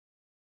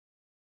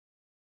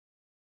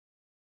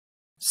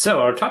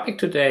So our topic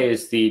today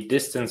is the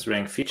distance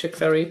rank feature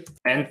query.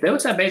 And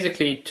those are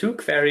basically two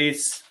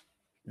queries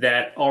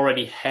that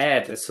already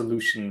had a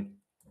solution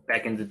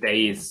back in the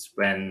days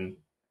when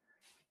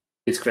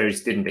these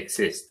queries didn't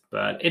exist,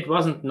 but it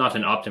wasn't not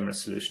an optimal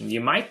solution.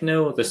 You might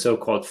know the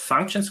so-called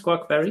function score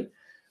query,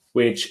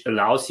 which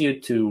allows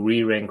you to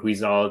re-rank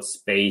results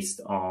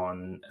based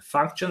on a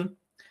function.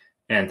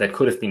 And that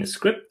could have been a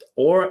script,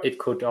 or it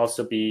could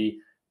also be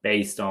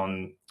based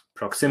on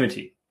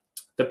proximity.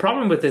 The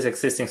problem with this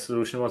existing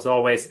solution was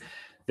always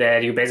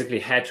that you basically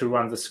had to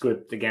run the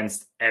script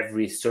against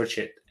every search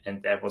hit,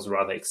 and that was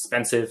rather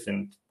expensive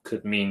and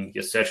could mean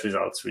your search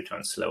results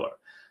return slower.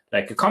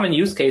 Like a common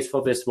use case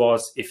for this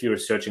was if you're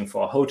searching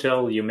for a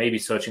hotel, you may be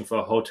searching for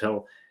a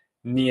hotel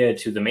near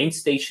to the main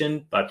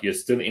station, but you're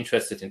still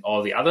interested in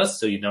all the others,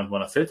 so you don't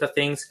want to filter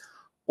things.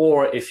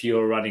 Or if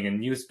you're running a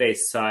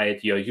news-based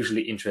site, you're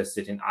usually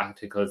interested in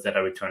articles that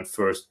are returned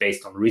first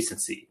based on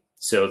recency,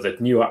 so that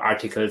newer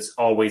articles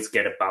always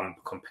get a bump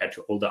compared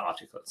to older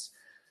articles.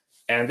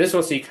 And this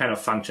was the kind of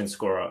function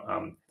score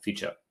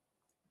feature.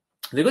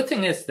 The good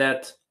thing is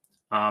that,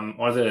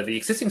 the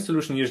existing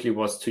solution usually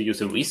was to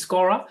use a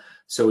rescorer.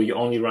 So you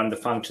only run the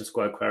function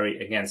score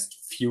query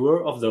against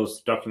fewer of those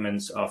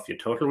documents of your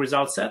total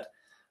result set.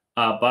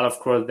 But of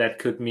course, that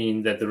could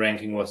mean that the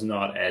ranking was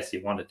not as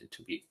you wanted it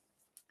to be.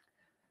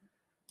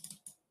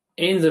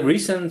 In the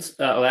recent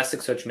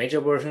Elasticsearch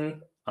major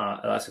version,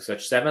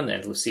 Elasticsearch 7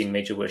 and Lucene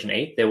major version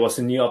 8, there was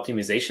a new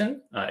optimization.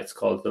 It's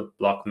called the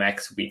block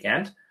max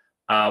weekend,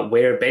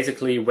 where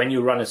basically when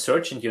you run a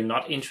search and you're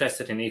not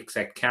interested in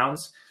exact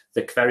counts,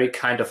 the query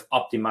kind of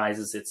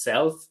optimizes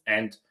itself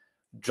and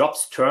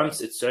drops terms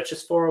it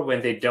searches for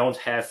when they don't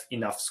have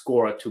enough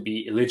score to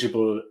be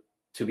eligible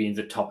to be in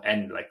the top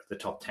N, like the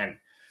top 10.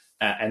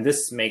 And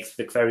this makes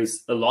the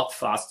queries a lot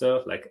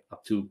faster, like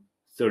up to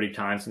 30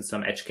 times in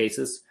some edge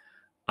cases.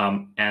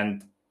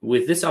 And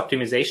with this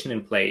optimization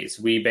in place,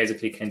 we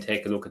basically can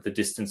take a look at the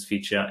distance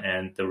feature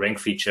and the rank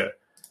feature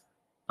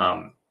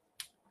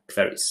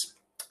queries.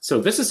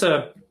 So this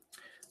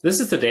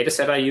is the data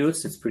set I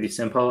used. It's pretty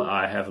simple.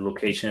 I have a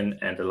location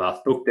and the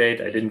last book date.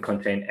 I didn't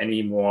contain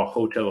any more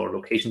hotel or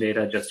location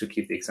data just to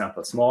keep the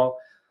example small.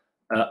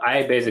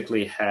 I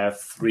basically have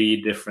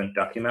 3 different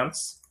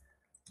documents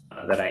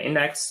that I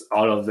index.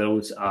 All of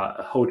those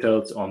are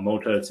hotels or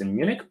motels in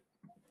Munich.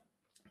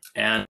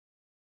 And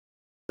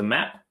the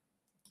map,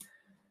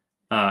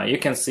 you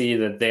can see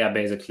that they are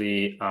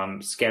basically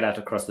scattered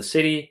across the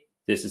city.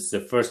 This is the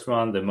first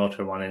one, the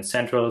motor one in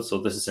Central. So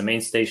this is the main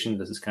station.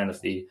 This is kind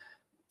of the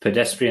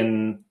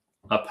pedestrian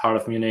part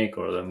of Munich,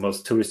 or the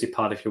most touristy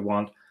part if you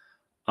want.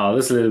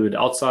 This is a little bit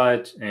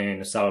outside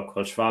in a suburb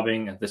called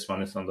Schwabing, and this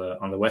one is on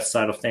the west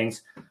side of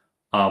things.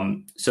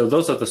 So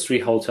those are the 3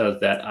 hotels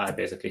that I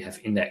basically have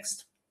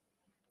indexed.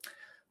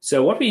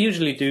 So what we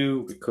usually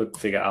do, we could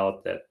figure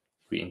out that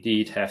we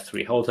indeed have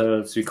 3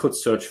 hotels. We could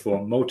search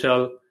for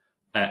motel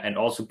and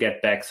also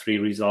get back 3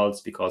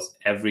 results because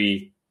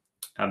every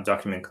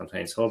document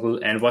contains hotel.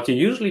 And what you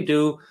usually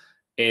do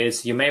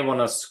is you may want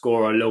to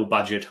score low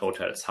budget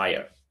hotels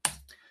higher,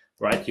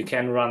 right? You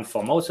can run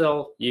for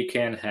motel. You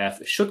can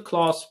have a should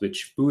clause,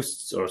 which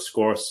boosts or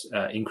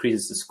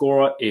increases the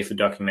score if a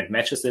document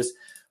matches this.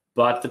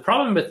 But the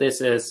problem with this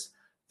is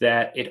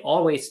that it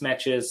always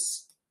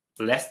matches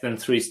less than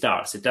 3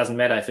 stars. It doesn't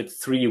matter if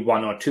it's 3,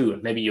 1, or 2.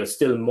 Maybe you're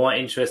still more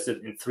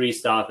interested in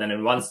 3-star than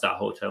in 1-star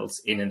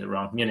hotels in and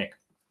around Munich.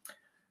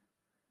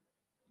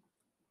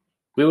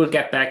 We will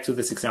get back to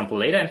this example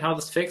later and how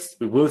this fixed.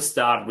 We will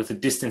start with the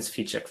distance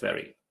feature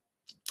query.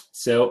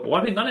 So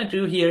what we're going to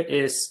do here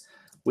is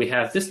we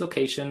have this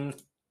location,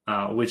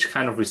 which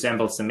kind of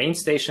resembles the main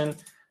station.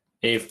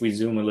 If we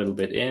zoom a little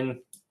bit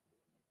in,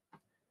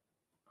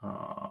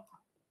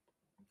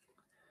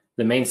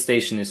 the main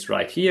station is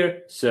right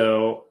here.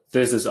 So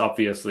this is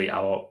obviously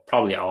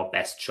probably our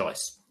best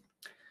choice.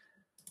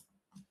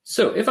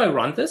 So if I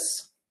run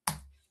this,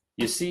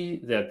 you see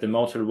that the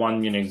Motel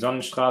 1 Munich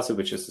Sonnenstraße,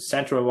 which is the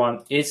central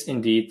one, is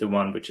indeed the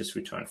one which is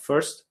returned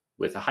first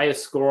with the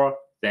highest score.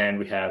 Then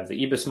we have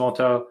the Ibis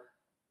Motel,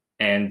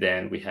 and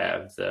then we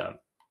have the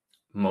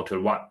Motel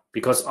 1.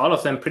 Because all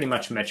of them pretty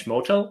much match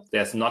Motel,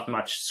 there's not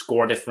much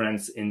score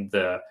difference in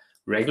the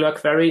regular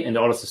query, and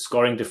all of the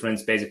scoring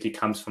difference basically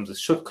comes from the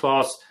should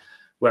clause,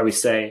 where we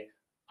say,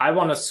 I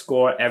want to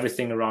score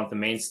everything around the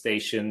main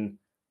station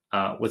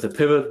with a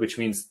pivot, which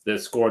means the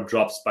score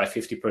drops by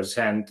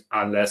 50%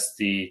 unless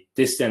the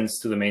distance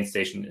to the main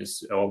station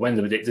when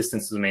the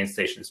distance to the main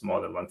station is more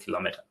than 1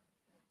 kilometer.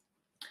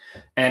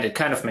 And it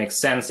kind of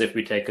makes sense if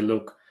we take a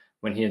look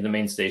when here in the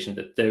main station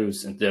that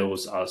those and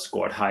those are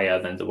scored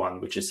higher than the one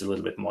which is a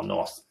little bit more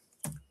north.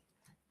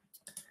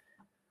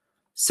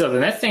 So the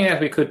next thing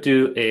that we could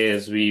do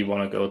is we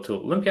want to go to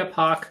Olympia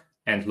Park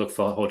and look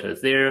for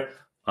hotels there.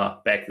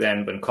 Back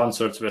then, when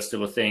concerts were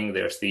still a thing,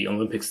 there's the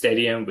Olympic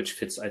Stadium, which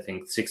fits, I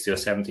think, 60 or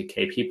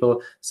 70K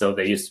people. So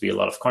there used to be a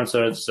lot of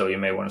concerts. So you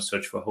may want to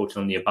search for a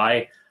hotel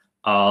nearby.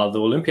 The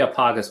Olympia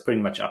Park is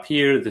pretty much up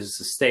here. This is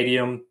the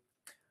stadium.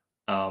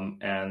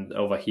 And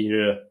over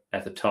here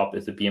at the top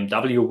is the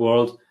BMW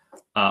World.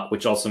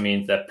 which also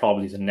means that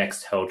probably the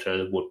next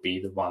hotel would be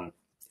the one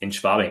in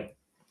Schwabing.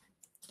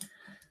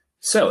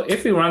 So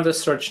if we run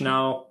this search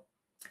now,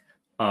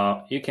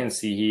 you can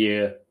see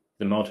here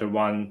the Motel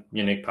 1,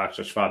 Munich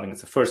Parkstadt Schwabing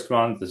is the first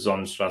one, the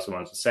Sonnenstraße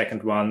one is the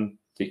second one,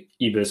 the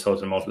Ibis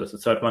Hotel Motel is the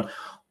third one.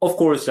 Of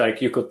course,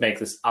 like you could make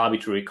this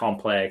arbitrary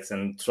complex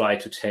and try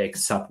to take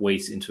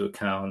subways into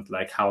account,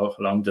 like how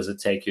long does it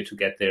take you to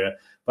get there?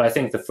 But I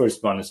think the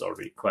first one is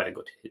already quite a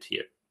good hit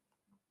here.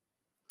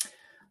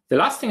 The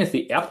last thing is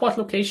the airport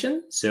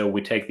location. So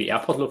we take the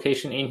airport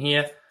location in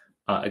here.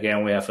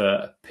 Again, we have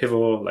a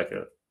pivot, like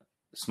a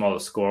smaller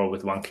score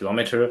with 1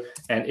 kilometer.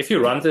 And if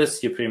you run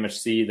this, you pretty much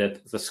see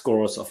that the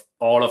scores of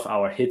all of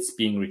our hits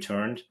being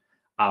returned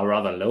are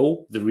rather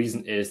low. The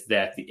reason is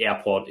that the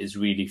airport is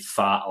really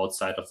far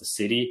outside of the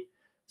city.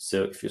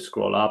 So if you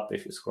scroll up,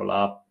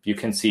 you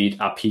can see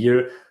it up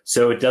here.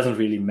 So it doesn't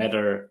really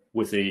matter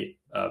with a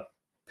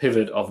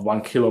pivot of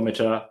 1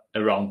 kilometer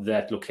around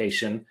that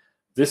location.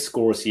 This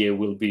scores here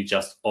will be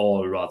just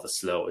all rather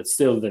slow. It's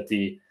still that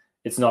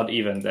it's not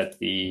even that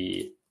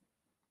the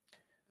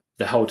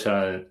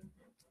hotel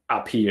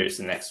up here is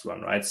the next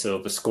one, right? So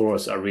the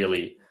scores are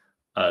really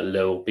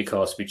low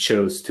because we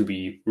chose to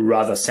be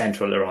rather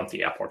central around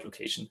the airport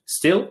location.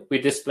 Still, we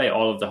display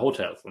all of the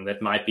hotels, and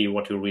that might be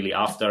what you're really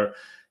after,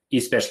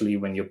 especially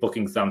when you're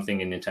booking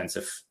something in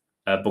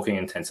booking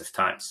intensive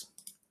times.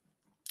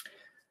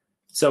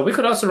 So we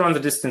could also run the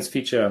distance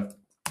feature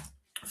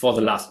for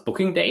the last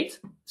booking date.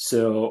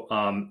 So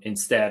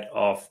instead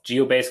of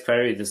geo-based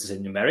query, this is a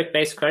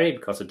numeric-based query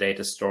because the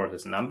data is stored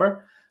as a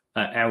number.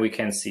 And we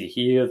can see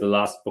here the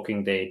last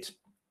booking date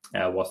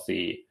was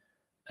the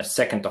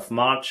 2nd of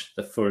March,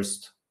 the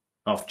 1st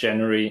of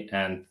January,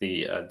 and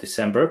the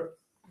December.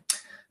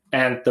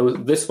 And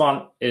this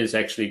one is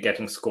actually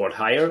getting scored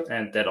higher.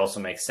 And that also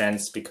makes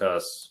sense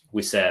because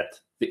we said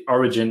the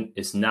origin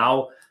is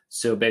now.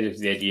 So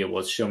basically the idea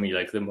was show me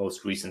like the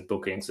most recent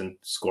bookings and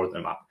score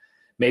them up.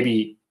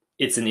 Maybe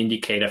it's an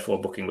indicator for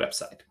a booking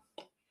website.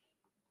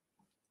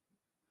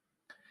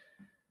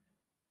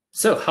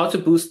 So how to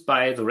boost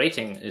by the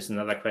rating is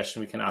another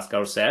question we can ask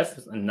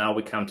ourselves. And now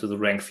we come to the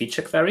rank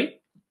feature query.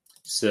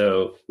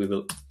 So we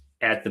will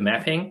add the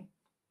mapping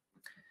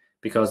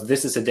because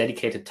this is a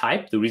dedicated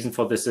type. The reason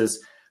for this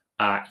is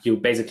you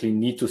basically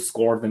need to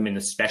score them in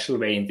a special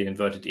way in the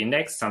inverted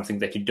index, something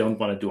that you don't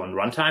want to do on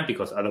runtime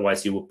because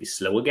otherwise you would be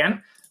slow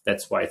again.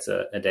 That's why it's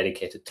a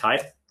dedicated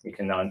type. You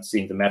can now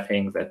see in the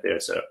mapping that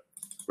there's a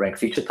rank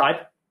feature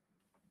type.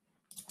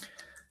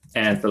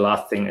 And the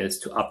last thing is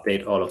to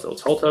update all of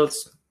those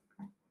hotels.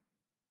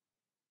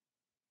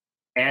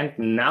 And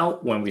now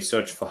when we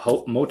search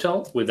for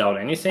motel without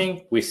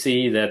anything, we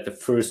see that the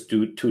first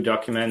two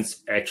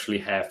documents actually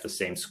have the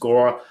same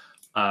score.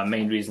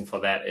 Main reason for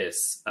that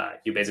is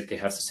you basically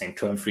have the same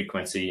term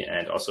frequency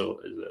and also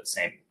the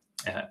same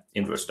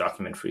inverse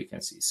document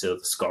frequency. So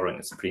the scoring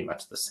is pretty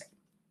much the same.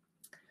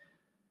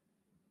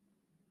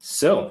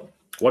 So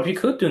what we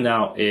could do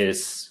now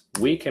is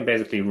we can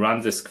basically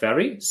run this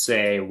query,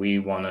 say we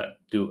want to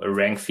do a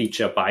rank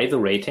feature by the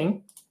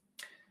rating.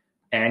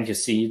 And you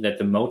see that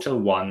the Motel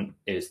 1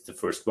 is the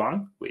first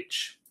one,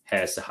 which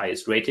has the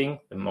highest rating.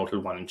 The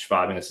Motel 1 in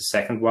Schwabing is the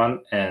second one.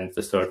 And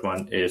the third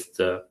one is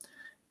the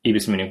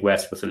Ibis Munich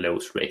West with the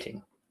lowest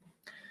rating.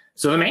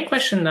 So the main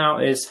question now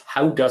is,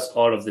 how does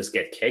all of this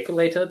get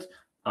calculated?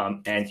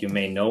 And you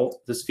may know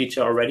this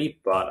feature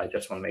already, but I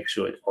just want to make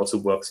sure it also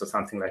works for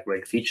something like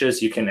rank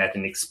features. You can add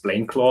an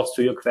explain clause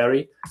to your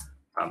query,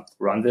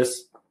 run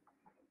this,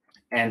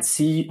 and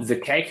see the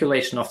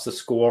calculation of the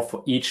score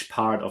for each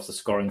part of the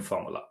scoring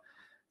formula.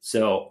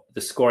 So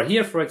the score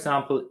here, for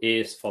example,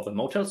 is for the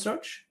motel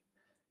search.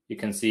 You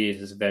can see it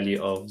is a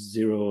value of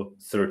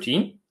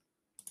 0.13.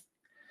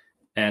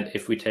 And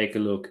if we take a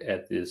look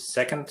at the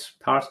second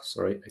part,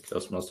 sorry, I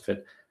closed most of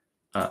it.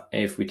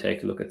 If we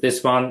take a look at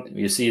this one,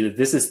 you see that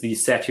this is the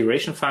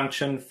saturation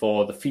function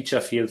for the feature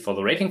field for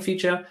the rating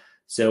feature.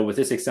 So with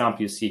this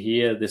example, you see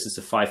here, this is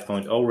a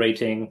 5.0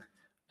 rating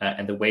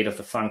and the weight of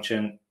the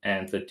function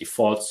and the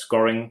default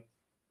scoring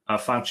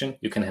function.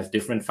 You can have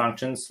different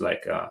functions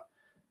like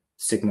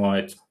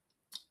sigmoid,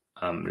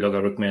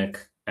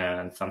 logarithmic,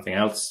 and something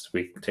else.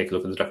 We take a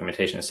look at the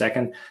documentation in a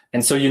second.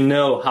 And so you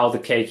know how the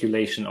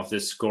calculation of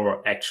this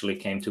score actually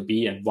came to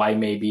be and why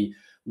maybe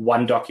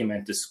one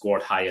document is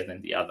scored higher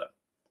than the other.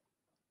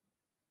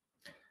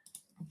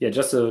 Yeah,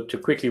 just to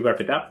quickly wrap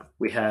it up,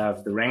 we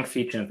have the rank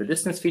feature and the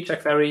distance feature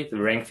query.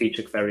 The rank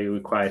feature query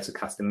requires a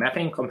custom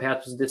mapping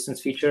compared to the distance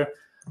feature.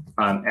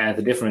 And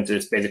the difference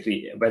is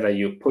basically whether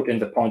you put in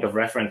the point of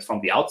reference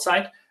from the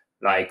outside,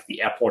 like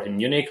the airport in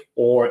Munich,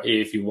 or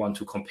if you want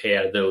to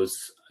compare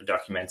those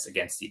documents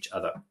against each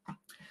other.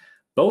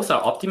 Both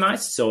are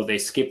optimized, so they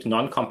skip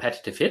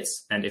non-competitive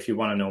hits. And if you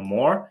want to know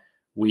more,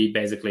 we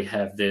basically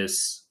have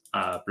this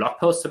blog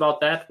post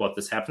about that, what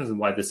this happens and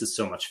why this is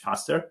so much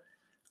faster.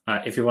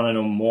 If you want to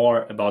know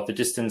more about the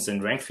distance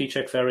and rank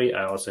feature query,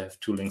 I also have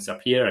 2 links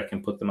up here. I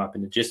can put them up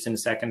in the gist in a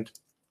second.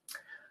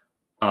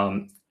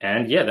 And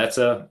yeah, that's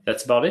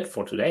about it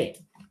for today.